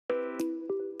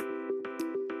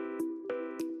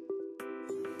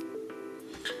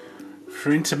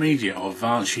For intermediate or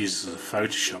advanced users of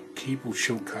Photoshop, keyboard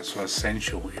shortcuts are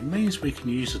essential. It means we can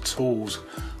use the tools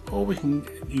or we can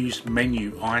use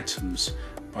menu items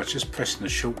by just pressing the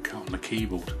shortcut on the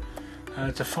keyboard.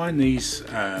 To find these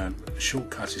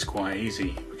shortcuts is quite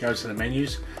easy. We go to the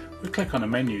menus, we click on the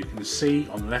menu. You can see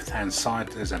on the left hand side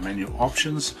there's our menu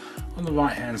options, on the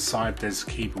right hand side there's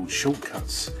keyboard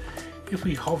shortcuts. If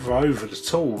we hover over the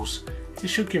tools, it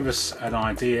should give us an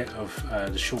idea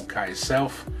of the shortcut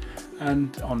itself,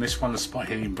 and on this one the spot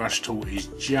healing brush tool is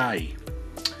J.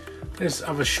 There's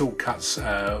other shortcuts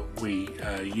we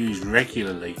use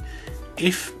regularly.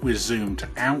 If we're zoomed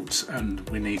out and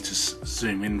we need to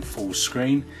zoom in full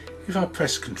screen, if I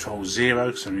press Ctrl 0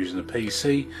 because I'm using a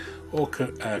PC, or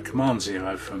Command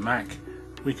 0 for a Mac,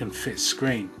 we can fit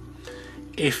screen.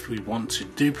 If we want to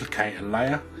duplicate a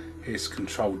layer, it's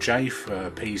Ctrl J for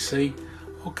a PC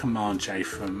or Command J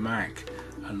for a Mac.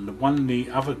 And one of the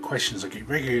other questions I get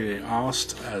regularly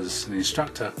asked as an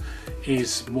instructor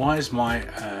is, why is my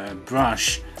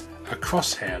brush a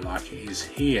crosshair like it is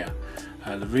here?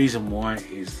 The reason why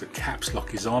is the caps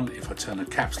lock is on. If I turn the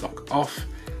caps lock off,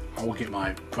 I will get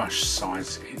my brush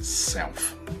size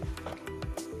itself.